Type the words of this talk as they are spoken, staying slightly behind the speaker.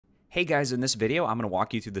Hey guys, in this video, I'm going to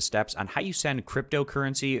walk you through the steps on how you send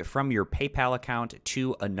cryptocurrency from your PayPal account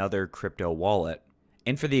to another crypto wallet.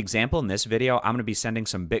 And for the example in this video, I'm going to be sending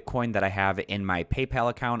some Bitcoin that I have in my PayPal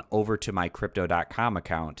account over to my Crypto.com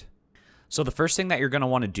account. So the first thing that you're going to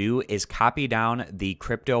want to do is copy down the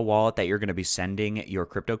crypto wallet that you're going to be sending your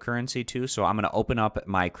cryptocurrency to. So I'm going to open up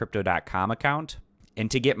my Crypto.com account. And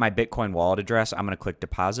to get my Bitcoin wallet address, I'm going to click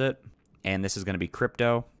deposit. And this is going to be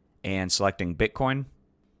crypto and selecting Bitcoin.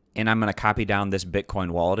 And I'm going to copy down this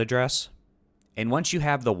Bitcoin wallet address. And once you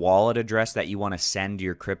have the wallet address that you want to send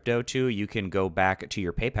your crypto to, you can go back to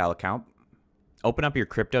your PayPal account. Open up your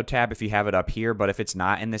crypto tab if you have it up here, but if it's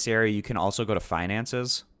not in this area, you can also go to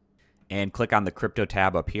finances and click on the crypto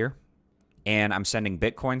tab up here. And I'm sending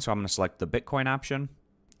Bitcoin, so I'm going to select the Bitcoin option.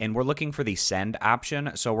 And we're looking for the send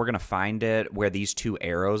option, so we're going to find it where these two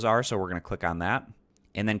arrows are, so we're going to click on that.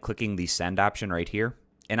 And then clicking the send option right here.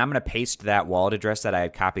 And I'm going to paste that wallet address that I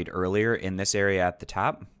had copied earlier in this area at the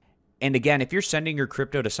top. And again, if you're sending your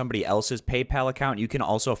crypto to somebody else's PayPal account, you can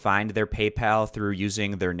also find their PayPal through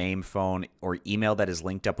using their name, phone, or email that is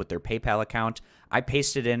linked up with their PayPal account. I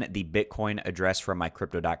pasted in the Bitcoin address from my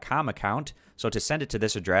Crypto.com account. So to send it to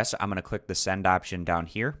this address, I'm going to click the send option down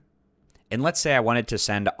here. And let's say I wanted to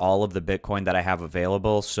send all of the Bitcoin that I have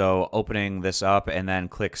available. So opening this up and then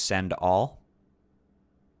click send all.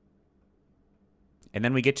 And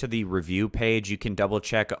then we get to the review page. You can double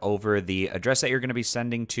check over the address that you're going to be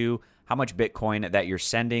sending to, how much Bitcoin that you're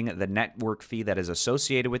sending, the network fee that is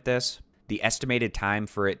associated with this, the estimated time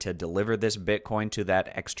for it to deliver this Bitcoin to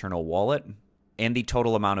that external wallet, and the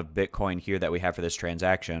total amount of Bitcoin here that we have for this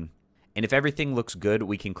transaction. And if everything looks good,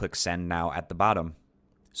 we can click send now at the bottom.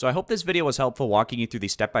 So I hope this video was helpful walking you through the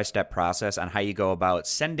step-by-step process on how you go about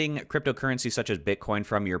sending cryptocurrency such as Bitcoin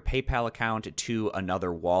from your PayPal account to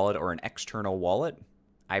another wallet or an external wallet.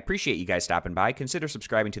 I appreciate you guys stopping by. Consider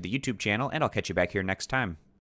subscribing to the YouTube channel, and I'll catch you back here next time.